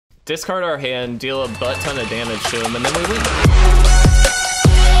discard our hand, deal a butt ton of damage to him, and then we win.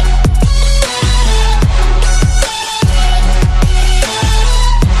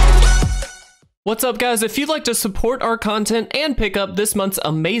 What's up, guys? If you'd like to support our content and pick up this month's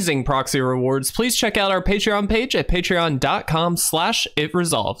amazing proxy rewards, please check out our Patreon page at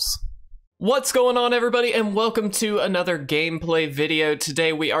patreon.com/itresolves. What's going on, everybody, and welcome to another gameplay video.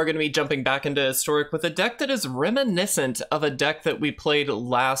 Today we are going to be jumping back into Historic with a deck that is reminiscent of a deck that we played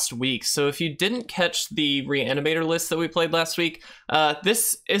last week. So if you didn't catch the Reanimator list that we played last week,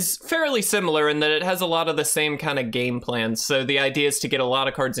 this is fairly similar in that it has a lot of the same kind of game plans. So the idea is to get a lot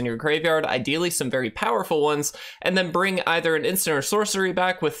of cards in your graveyard, ideally some very powerful ones, and then bring either an instant or sorcery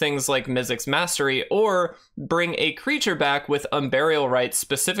back with things like Mizzix Mastery, or bring a creature back with Unburial Rites,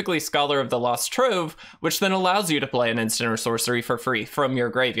 specifically Scholar of the Lost Trove, which then allows you to play an instant or sorcery for free from your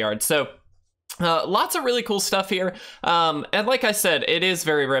graveyard. So lots of really cool stuff here, and like I said, it is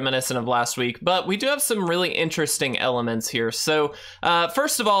very reminiscent of last week, but we do have some really interesting elements here. So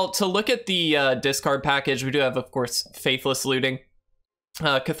first of all, to look at the discard package, we do have, of course, Faithless Looting,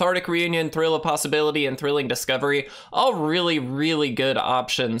 Cathartic Reunion, Thrill of Possibility, and Thrilling Discovery. All really, really good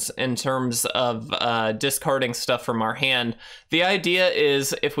options in terms of discarding stuff from our hand. The idea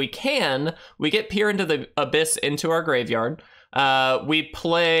is, if we can, we get Peer into the Abyss into our graveyard. We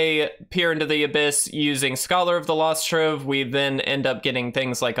play Peer into the Abyss using Scholar of the Lost Trove. We then end up getting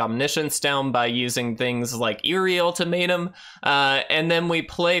things like Omniscience down by using things like Eerie Ultimatum. And then we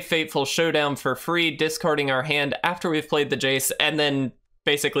play Fateful Showdown for free, discarding our hand after we've played the Jace, and then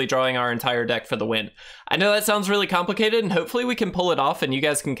basically drawing our entire deck for the win. I know that sounds really complicated, and hopefully we can pull it off and you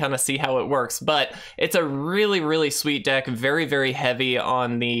guys can kind of see how it works, but it's a really, really sweet deck, very, very heavy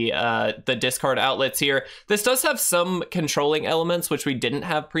on the discard outlets here. This does have some controlling elements, which we didn't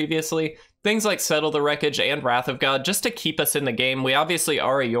have previously. Things like Settle the Wreckage and Wrath of God, just to keep us in the game. We obviously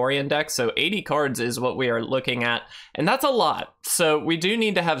are a Yorion deck, so 80 cards is what we are looking at, and that's a lot. So we do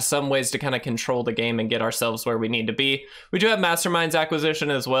need to have some ways to kind of control the game and get ourselves where we need to be. We do have Mastermind's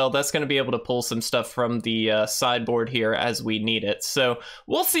acquisition as well. That's going to be able to pull some stuff from the sideboard here as we need it. So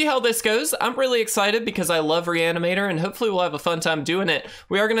we'll see how this goes. I'm really excited because I love Reanimator, and hopefully we'll have a fun time doing it.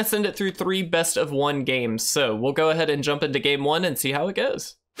 We are going to send it through 3 best-of-1 games, so we'll go ahead and jump into game 1 and see how it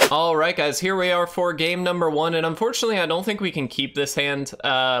goes. All right, guys, here we are for game number 1, and unfortunately I don't think we can keep this hand.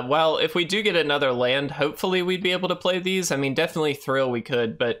 Well, if we do get another land, hopefully we'd be able to play these. I mean, definitely Thrill we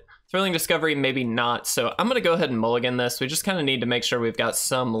could, but Thrilling Discovery maybe not. So I'm gonna go ahead and mulligan this. We just kind of need to make sure we've got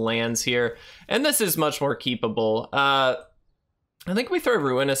some lands here, and this is much more keepable. I think we throw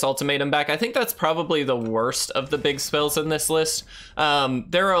Ruinous Ultimatum back. I think that's probably the worst of the big spells in this list.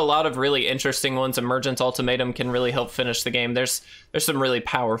 There are a lot of really interesting ones. Emergent Ultimatum can really help finish the game. There's some really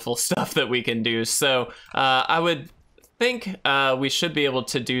powerful stuff that we can do. So I would think we should be able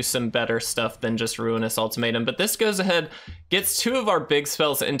to do some better stuff than just Ruinous Ultimatum. But this goes ahead, gets 2 of our big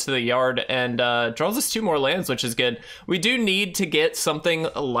spells into the yard, and draws us 2 more lands, which is good. We do need to get something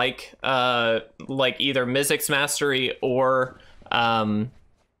like either Mizzix Mastery or oh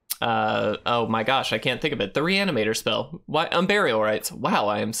my gosh, I can't think of it. The Reanimator spell. Why? Unburial Rites. Wow,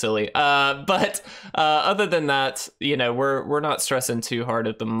 I am silly. But other than that, you know, we're not stressing too hard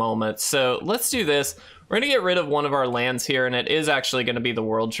at the moment. So let's do this. We're gonna get rid of one of our lands here, and it is actually gonna be the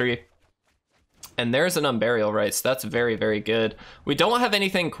World Tree. And there's an Unburial Rites. That's very, very good. We don't have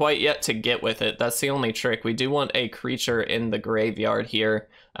anything quite yet to get with it. That's the only trick. We do want a creature in the graveyard here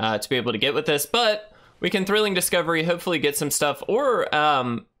to be able to get with this, but we can Thrilling Discovery, hopefully get some stuff, or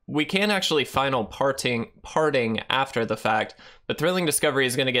we can actually final parting after the fact. But Thrilling Discovery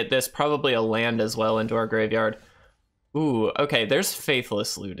is going to get this, probably a land as well, into our graveyard. Ooh, okay, there's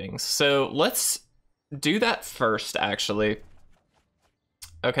Faithless Looting. So let's do that first, actually.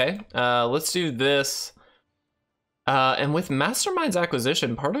 Okay, let's do this. And with Mastermind's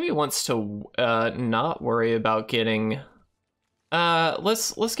acquisition, part of me wants to not worry about getting...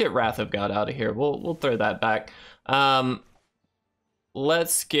 let's get Wrath of God out of here. We'll throw that back.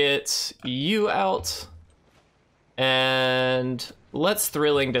 Let's get you out, and let's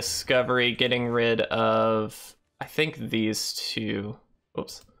Thrilling Discovery, getting rid of, I think, these 2.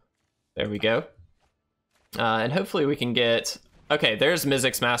 Oops, there we go. And hopefully we can get, okay, there's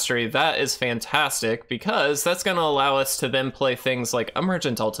Mizzix Mastery. That is fantastic, because that's going to allow us to then play things like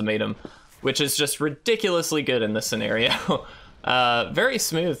Emergent Ultimatum, which is just ridiculously good in this scenario. Very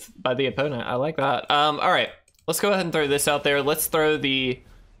smooth by the opponent. I like that. All right, let's go ahead and throw this out there. Let's throw the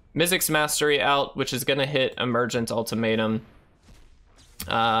Mizzix Mastery out, which is gonna hit Emergent Ultimatum.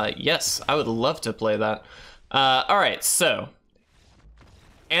 Yes, I would love to play that. All right, so,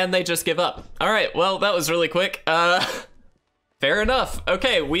 and they just give up. All right, well, that was really quick. Fair enough.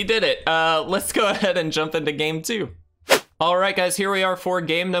 Okay, we did it. Let's go ahead and jump into game 2. All right, guys, here we are for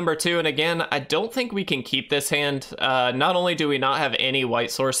game number 2. And again, I don't think we can keep this hand. Not only do we not have any white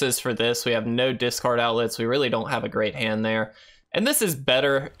sources for this, we have no discard outlets. We really don't have a great hand there. And this is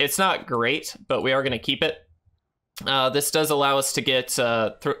better. It's not great, but we are going to keep it. This does allow us to get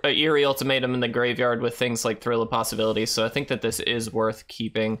Eerie Ultimatum in the graveyard with things like Thrill of Possibility, so I think that this is worth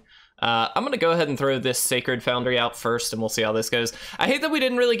keeping. I'm going to go ahead and throw this Sacred Foundry out first, and we'll see how this goes. I hate that we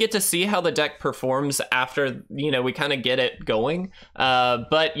didn't really get to see how the deck performs after, you know, we kind of get it going.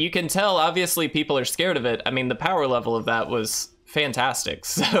 But you can tell, obviously, people are scared of it. I mean, the power level of that was fantastic.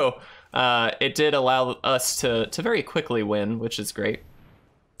 So it did allow us to very quickly win, which is great.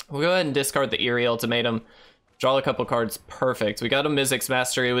 We'll go ahead and discard the Eerie Ultimatum. Draw a couple cards. Perfect. We got a Mizzix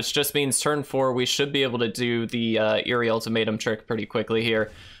Mastery, which just means turn 4, we should be able to do the Eerie Ultimatum trick pretty quickly here.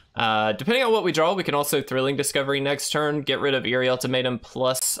 Depending on what we draw, we can also Thrilling Discovery next turn, get rid of Eerie Ultimatum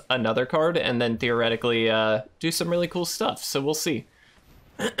plus another card, and then theoretically do some really cool stuff. So we'll see.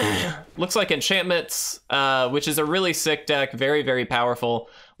 Looks like Enchantments, which is a really sick deck, very, very powerful.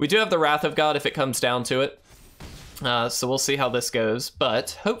 We do have the Wrath of God if it comes down to it. So we'll see how this goes,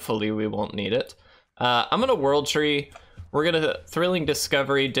 but hopefully we won't need it. I'm going to World Tree. We're going to Thrilling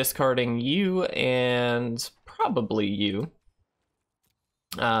Discovery, discarding you and probably you.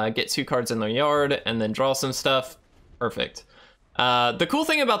 Get 2 cards in the yard and then draw some stuff. Perfect. The cool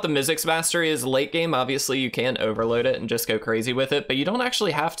thing about the Mizzix Mastery is late game, obviously you can overload it and just go crazy with it, but you don't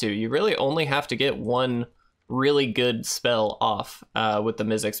actually have to. You really only have to get one really good spell off with the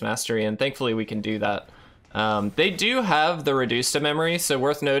Mizzix Mastery, and thankfully we can do that. They do have the reduced to memory, so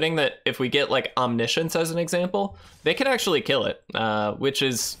worth noting that if we get like Omniscience as an example, they can actually kill it, which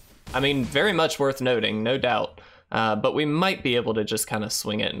is, I mean, very much worth noting, no doubt. But we might be able to just kind of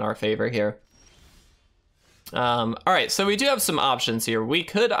swing it in our favor here. All right, so we do have some options here. We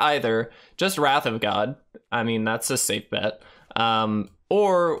could either just Wrath of God. I mean, that's a safe bet.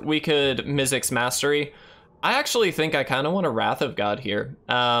 Or we could Mizzix Mastery. I actually think I kind of want a Wrath of God here.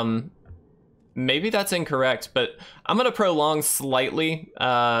 Maybe that's incorrect, but I'm going to prolong slightly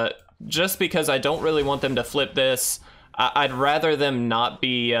just because I don't really want them to flip this. I'd rather them not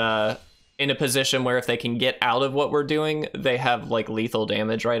be in a position where if they can get out of what we're doing, they have like lethal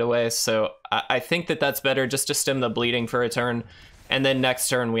damage right away. So I think that that's better just to stem the bleeding for a turn. And then next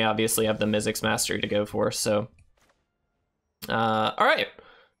turn, we obviously have the Mizzix Mastery to go for. So, all right.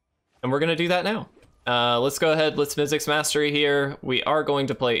 And we're going to do that now. Let's go ahead, let's Mizzix Mastery here. We are going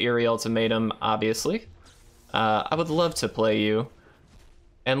to play Eerie Ultimatum, obviously. I would love to play you.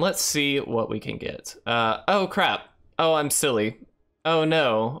 And let's see what we can get. Oh, crap. Oh, I'm silly. Oh,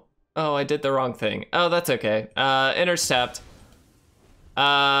 no. Oh, I did the wrong thing. Oh, that's okay. Intercept.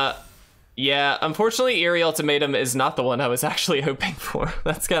 Yeah, unfortunately, Eerie Ultimatum is not the one I was actually hoping for.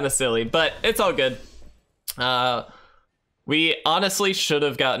 That's kind of silly, but it's all good. We honestly should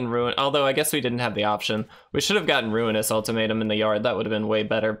have gotten although I guess we didn't have the option. We should have gotten Ruinous Ultimatum in the yard. That would have been way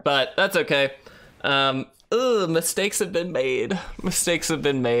better, but that's okay. Mistakes have been made. Mistakes have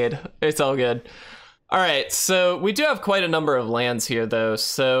been made. It's all good. All right, so we do have quite a number of lands here, though.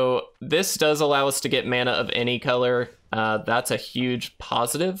 So this does allow us to get mana of any color. That's a huge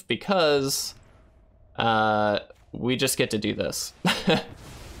positive because we just get to do this.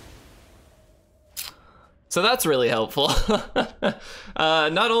 So that's really helpful.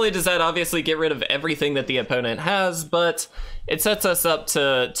 Not only does that obviously get rid of everything that the opponent has, but it sets us up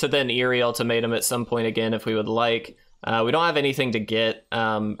to then Eerie Ultimatum at some point again if we would like. We don't have anything to get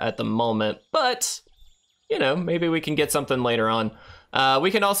at the moment, but, you know, maybe we can get something later on.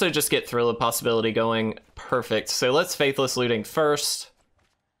 We can also just get Thrill of Possibility going. Perfect. So let's Faithless Looting first.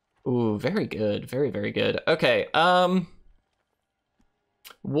 Ooh, very good. Very, very good. Okay,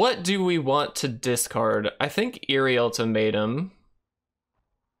 what do we want to discard? I think Eerie Ultimatum.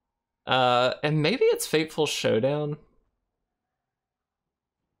 And maybe it's Fateful Showdown.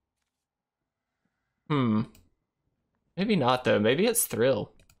 Maybe not, though. Maybe it's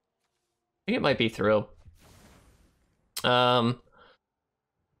Thrill. I think it might be Thrill.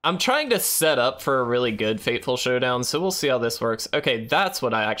 I'm trying to set up for a really good Fateful Showdown, so we'll see how this works. Okay, that's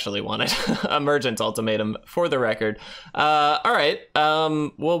what I actually wanted. Emergent Ultimatum, for the record. All right,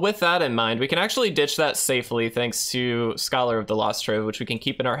 well, with that in mind, we can actually ditch that safely thanks to Scholar of the Lost Trove, which we can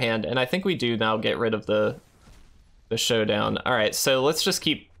keep in our hand, and I think we do now get rid of the Showdown. All right, so let's just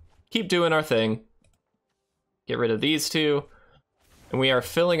keep doing our thing. Get rid of these two, and we are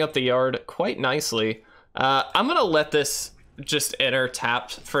filling up the yard quite nicely. I'm gonna let this just enter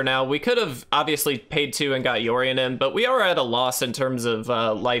tapped for now. We could have obviously paid 2 and got Yorion in, but we are at a loss in terms of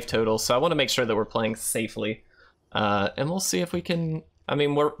life total, so I want to make sure that we're playing safely. And we'll see if we can... I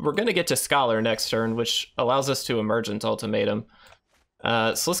mean, we're going to get to Scholar next turn, which allows us to Emergent Ultimatum.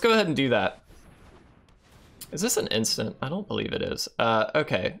 So let's go ahead and do that. Is this an instant? I don't believe it is.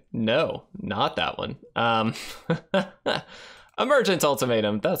 Okay, no, not that one. Emergent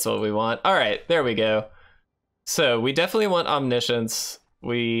Ultimatum, that's what we want. All right, there we go. So we definitely want Omniscience.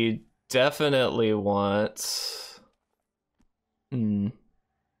 We definitely want... I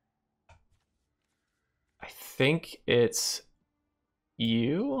think it's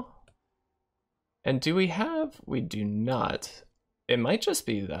you. And do we have? We do not. It might just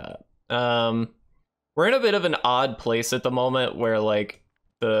be that. We're in a bit of an odd place at the moment where like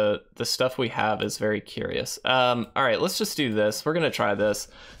the stuff we have is very curious. All right, let's just do this. We're gonna try this.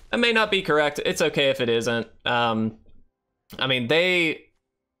 That may not be correct. It's okay if it isn't. I mean, they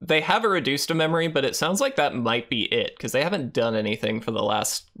have a reduced to memory, but it sounds like that might be it because they haven't done anything for the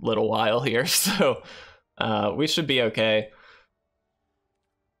last little while here. So we should be okay.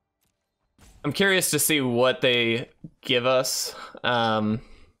 I'm curious to see what they give us, because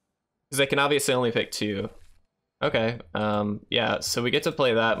they can obviously only pick 2. Okay, yeah, so we get to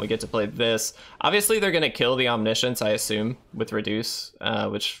play that, and we get to play this. Obviously, they're going to kill the Omniscience, I assume, with Reduce,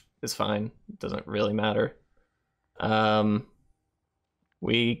 which is fine. It doesn't really matter.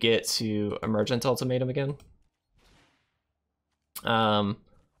 We get to Emergent Ultimatum again.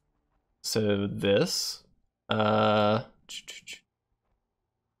 So this...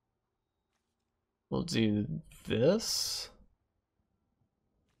 we'll do this.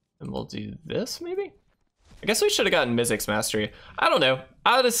 And we'll do this, maybe? I guess we should have gotten Mizzix Mastery. I don't know.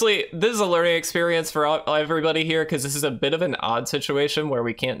 Honestly, this is a learning experience for everybody here, because this is a bit of an odd situation where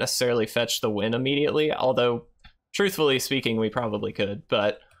we can't necessarily fetch the win immediately, although, truthfully speaking, we probably could.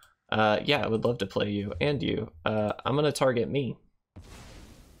 But, yeah, I would love to play you and you. I'm going to target me.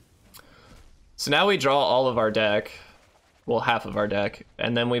 So now we draw all of our deck. Well, half of our deck.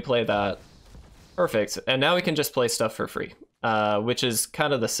 And then we play that. Perfect. And now we can just play stuff for free, which is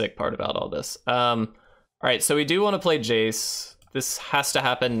kind of the sick part about all this. All right, so we do want to play Jace. This has to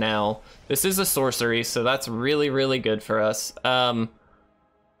happen now. This is a sorcery, so that's really, really good for us.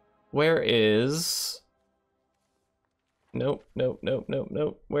 Where is... Nope, nope, nope, nope,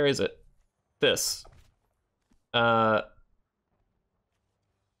 nope. Where is it? This. Can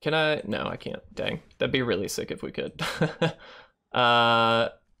I? No, I can't. Dang. That'd be really sick if we could.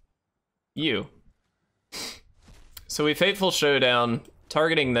 You. So we Fateful Showdown,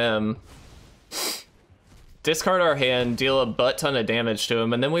 targeting them. Discard our hand, deal a butt ton of damage to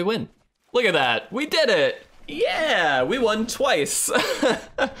him, and then we win. Look at that. We did it. Yeah, we won twice.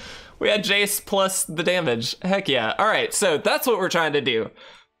 We had Jace plus the damage. Heck yeah. All right, so that's what we're trying to do.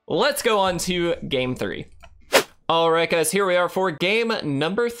 Let's go on to game 3. All right, guys, here we are for game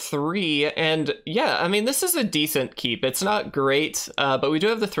number 3. And yeah, I mean, this is a decent keep. It's not great, but we do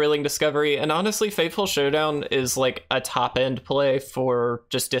have the Thrilling Discovery. And honestly, Fateful Showdown is like a top end play for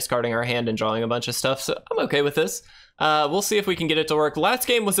just discarding our hand and drawing a bunch of stuff. So I'm okay with this. We'll see if we can get it to work. Last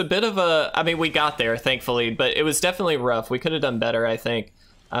game was a bit of a, I mean, we got there, thankfully, but it was definitely rough. We could have done better, I think.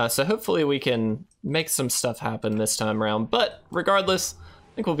 So hopefully we can make some stuff happen this time around. But regardless,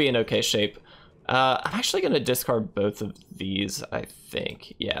 I think we'll be in okay shape. I'm actually going to discard both of these, I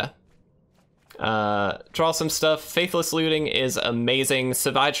think. Yeah. Draw some stuff. Faithless Looting is amazing.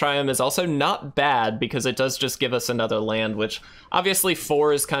 Savai Triumph is also not bad because it does just give us another land, which obviously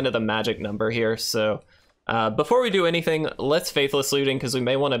 4 is kind of the magic number here. So before we do anything, let's Faithless Looting because we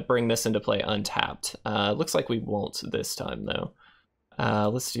may want to bring this into play untapped. Looks like we won't this time, though.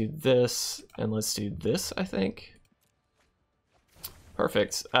 Let's do this, and let's do this, I think.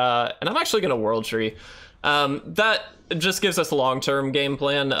 Perfect. And I'm actually going to World Tree. That just gives us a long-term game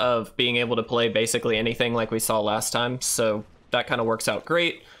plan of being able to play basically anything like we saw last time. So that kind of works out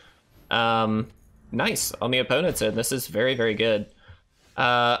great. Nice. On the opponent's end, this is very, very good.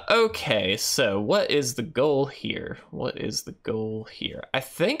 Okay, so what is the goal here? What is the goal here? I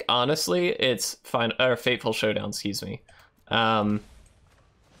think, honestly, it's Fateful Showdown, excuse me.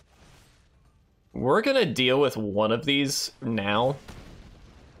 We're going to deal with one of these now.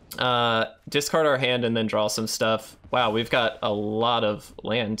 Discard our hand and then draw some stuff. Wow, we've got a lot of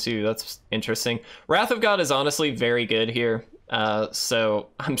land too. That's interesting. Wrath of God is honestly very good here. So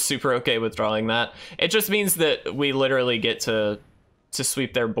I'm super okay with drawing that. It just means that we literally get to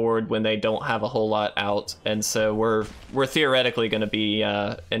sweep their board when they don't have a whole lot out. And so we're theoretically going to be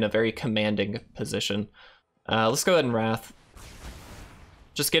in a very commanding position. Let's go ahead and Wrath.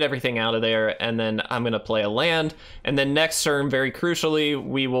 Just get everything out of there, and then I'm going to play a land. And then next turn, very crucially,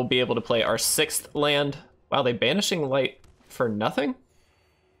 we will be able to play our 6th land. Wow, they Banishing Light for nothing?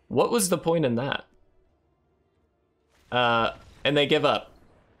 What was the point in that? and they give up.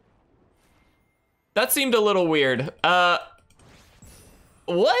 That seemed a little weird.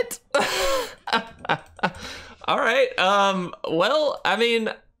 What? All right, well, I mean,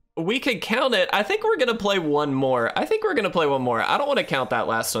 we could count it. I think we're gonna play one more. I don't want to count that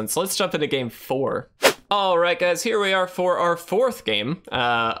last one, so let's jump into game 4. All right, guys, here we are for our 4th game,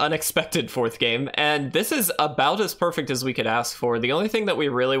 unexpected 4th game, and this is about as perfect as we could ask for. The only thing that we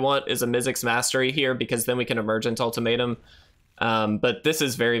really want is a Mizzix Mastery here, because then we can Emergent Ultimatum, but this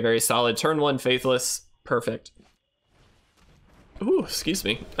is very, very solid. Turn 1, Faithless, perfect. Ooh, excuse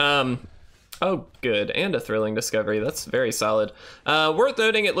me. Oh, good, and a Thrilling Discovery, that's very solid. Worth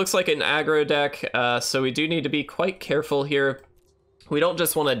noting, it looks like an aggro deck, so we do need to be quite careful here. We don't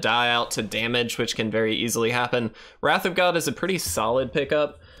just want to die out to damage, which can very easily happen. Wrath of God is a pretty solid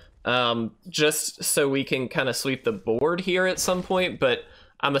pickup, just so we can kind of sweep the board here at some point, but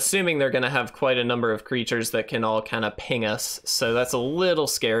I'm assuming they're going to have quite a number of creatures that can all kind of ping us, so that's a little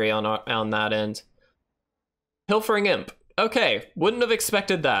scary on that end. Pilfering Imp. Okay, wouldn't have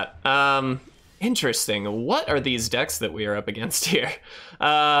expected that. Interesting. What are these decks that we are up against here?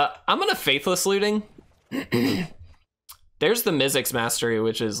 I'm going to Faithless Looting. There's the Mizzix Mastery,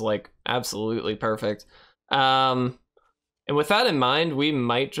 which is like absolutely perfect. And with that in mind, we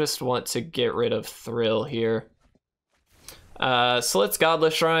might just want to get rid of Thrill here. So let's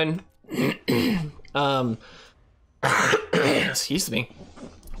Godless Shrine. Excuse me.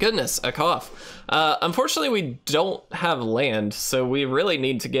 Goodness, a cough. Unfortunately, we don't have land, so we really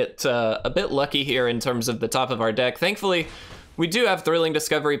need to get a bit lucky here in terms of the top of our deck. Thankfully, we do have Thrilling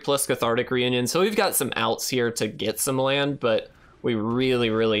Discovery plus Cathartic Reunion, so we've got some outs here to get some land, but we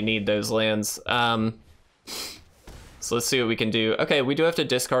really, really need those lands. So let's see what we can do. Okay, we do have to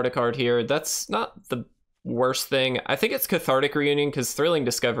discard a card here. That's not the worst thing. I think it's Cathartic Reunion, because Thrilling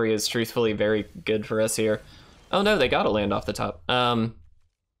Discovery is truthfully very good for us here. Oh no, they got a land off the top.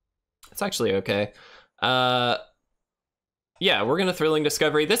 It's actually okay. Yeah, we're gonna Thrilling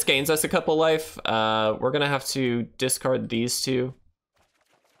Discovery. This gains us a couple life. We're gonna have to discard these two.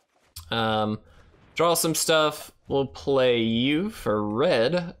 Draw some stuff. We'll play you for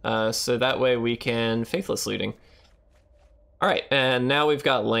red, so that way we can Faithless Looting. All right, and now we've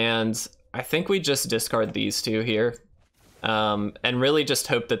got lands. I think we just discard these two here, and really just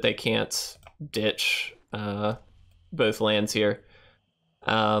hope that they can't ditch both lands here.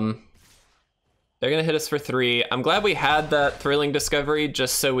 They're gonna hit us for 3. I'm glad we had that Thrilling Discovery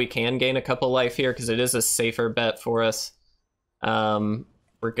just so we can gain a couple life here, because it is a safer bet for us.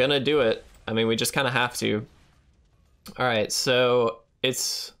 We're gonna do it. I mean, we just kind of have to. All right, so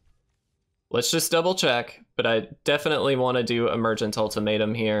let's just double check, but I definitely want to do Emergent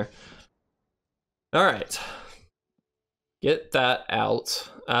Ultimatum here. All right, get that out.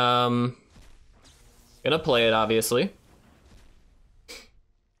 Gonna play it, obviously.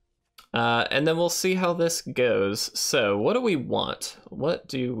 And then we'll see how this goes. So what do we want? What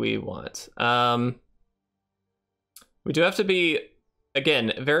do we want? We do have to be,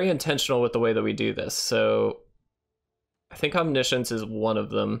 again, very intentional with the way that we do this. So I think Omniscience is one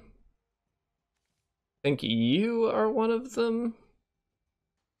of them. I think you are one of them.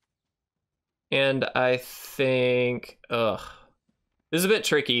 And I think, this is a bit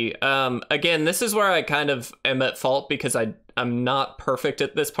tricky. Again, this is where I kind of am at fault, because I'm not perfect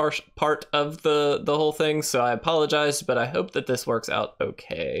at this part of the whole thing, so I apologize, but I hope that this works out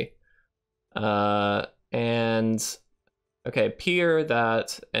okay. And okay, peer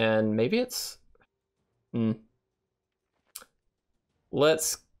that, and maybe it's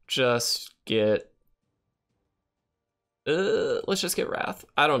let's just get Wrath.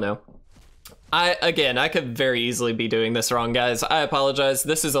 I don't know. Again, I could very easily be doing this wrong, guys. I apologize.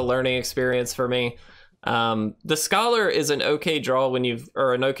 This is a learning experience for me. The Scholar is an okay draw when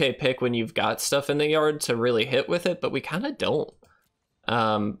or an okay pick when you've got stuff in the yard to really hit with it, but we kind of don't.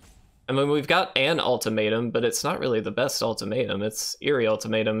 I mean, we've got an ultimatum, but it's not really the best ultimatum. It's Eerie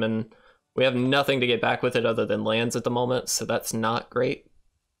Ultimatum, and we have nothing to get back with it other than lands at the moment, so that's not great.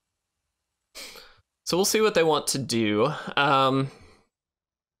 So we'll see what they want to do.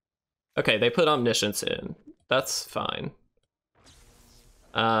 Okay, they put Omniscience in. That's fine.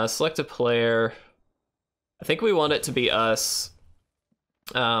 Select a player. I think we want it to be us.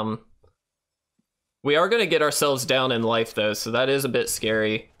 We are going to get ourselves down in life, though, so that is a bit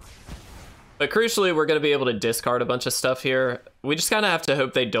scary. But crucially, we're going to be able to discard a bunch of stuff here. We just kind of have to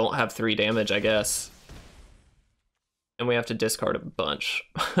hope they don't have 3 damage, I guess. And we have to discard a bunch.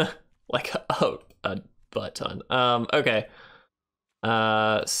 Like, a butt ton. Okay.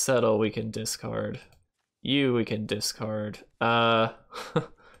 Settle, we can discard. You, we can discard.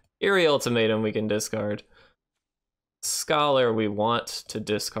 Eerie Ultimatum, we can discard. Scholar we want to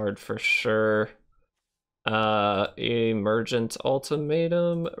discard for sure. Emergent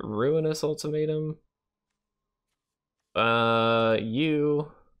Ultimatum, Ruinous Ultimatum.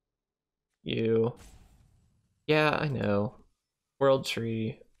 You. Yeah, I know. World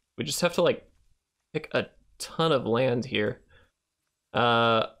Tree. We just have to, like, pick a ton of land here.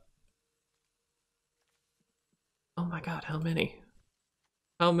 Oh my god, how many?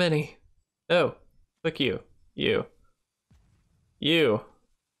 How many? Oh, click you. You.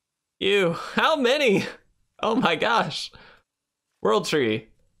 How many? Oh my gosh. World Tree.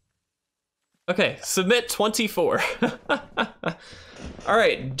 Okay, submit 24. All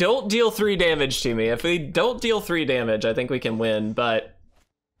right, don't deal 3 damage to me. If we don't deal 3 damage, I think we can win, but...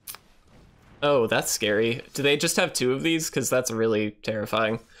 Oh, that's scary. Do they just have 2 of these? Because that's really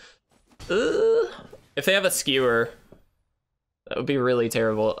terrifying. If they have a skewer, that would be really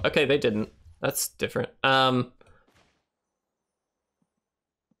terrible. Okay, they didn't. That's different. All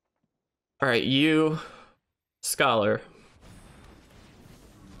right, you, Scholar.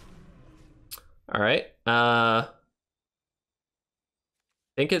 All right. I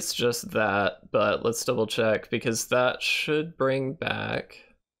think it's just that, but let's double check because that should bring back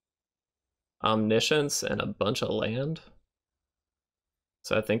Omniscience and a bunch of land.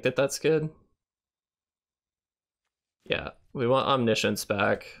 So I think that that's good. Yeah, we want Omniscience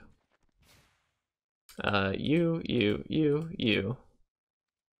back. You.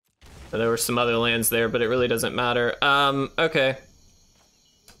 There were some other lands there, but it really doesn't matter. Okay.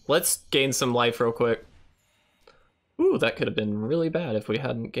 Let's gain some life real quick. Ooh, that could have been really bad if we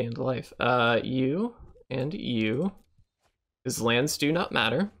hadn't gained life. You and you. Because lands do not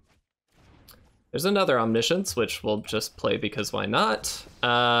matter. There's another Omniscience, which we'll just play because why not?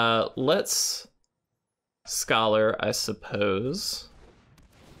 Let's Scholar, I suppose.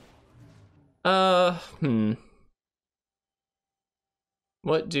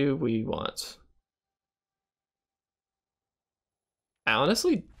 What do we want?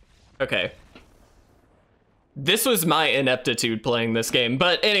 Honestly, okay. This was my ineptitude playing this game,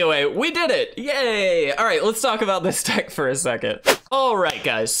 but anyway, we did it! Yay! All right, let's talk about this deck for a second. All right,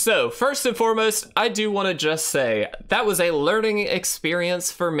 guys, so first and foremost, I do want to just say that was a learning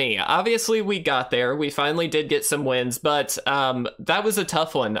experience for me. Obviously, we got there. We finally did get some wins, but that was a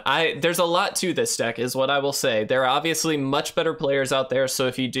tough one. There's a lot to this deck, is what I will say. There are obviously much better players out there, so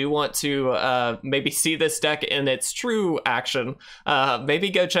if you do want to maybe see this deck in its true action, maybe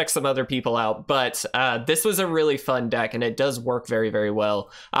go check some other people out, but this was a really fun deck, and it does work very, very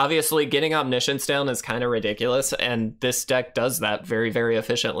well. Obviously, getting Omniscience down is kind of ridiculous, and this deck does that very, very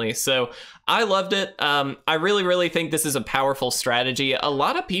efficiently. So I loved it. I really, really think this is a powerful strategy. A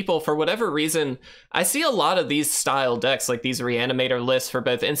lot of people, for whatever reason, I see a lot of these style decks, like these Reanimator lists for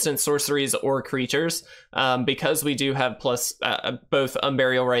both instant sorceries or creatures, because we do have plus both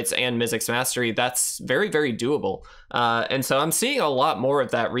Unburial Rites and Mizzix Mastery. That's very, very doable. And so I'm seeing a lot more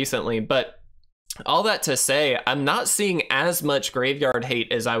of that recently, but all that to say, I'm not seeing as much graveyard hate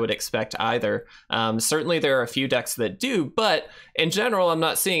as I would expect either. Certainly there are a few decks that do, but in general, I'm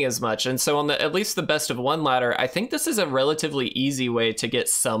not seeing as much. And so on the at least the best of one ladder, I think this is a relatively easy way to get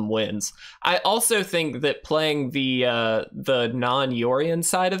some wins. I also think that playing the non-Yorion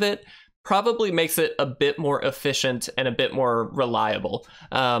side of it probably makes it a bit more efficient and a bit more reliable.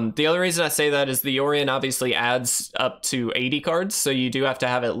 The other reason I say that is the Yorion obviously adds up to 80 cards, so you do have to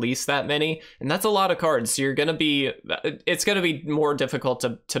have at least that many, and that's a lot of cards. So it's gonna be more difficult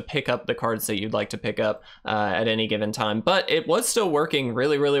to pick up the cards that you'd like to pick up at any given time, but it was still working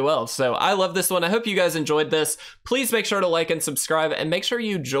really, really well. So I love this one. I hope you guys enjoyed this. Please make sure to like and subscribe, and make sure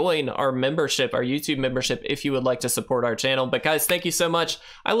you join our membership, our YouTube membership, if you would like to support our channel. But guys, thank you so much.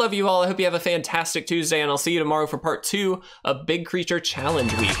 I love you all. I hope you have a fantastic Tuesday, and I'll see you tomorrow for part 2 of Big Creature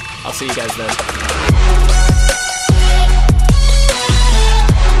Challenge Week. I'll see you guys then.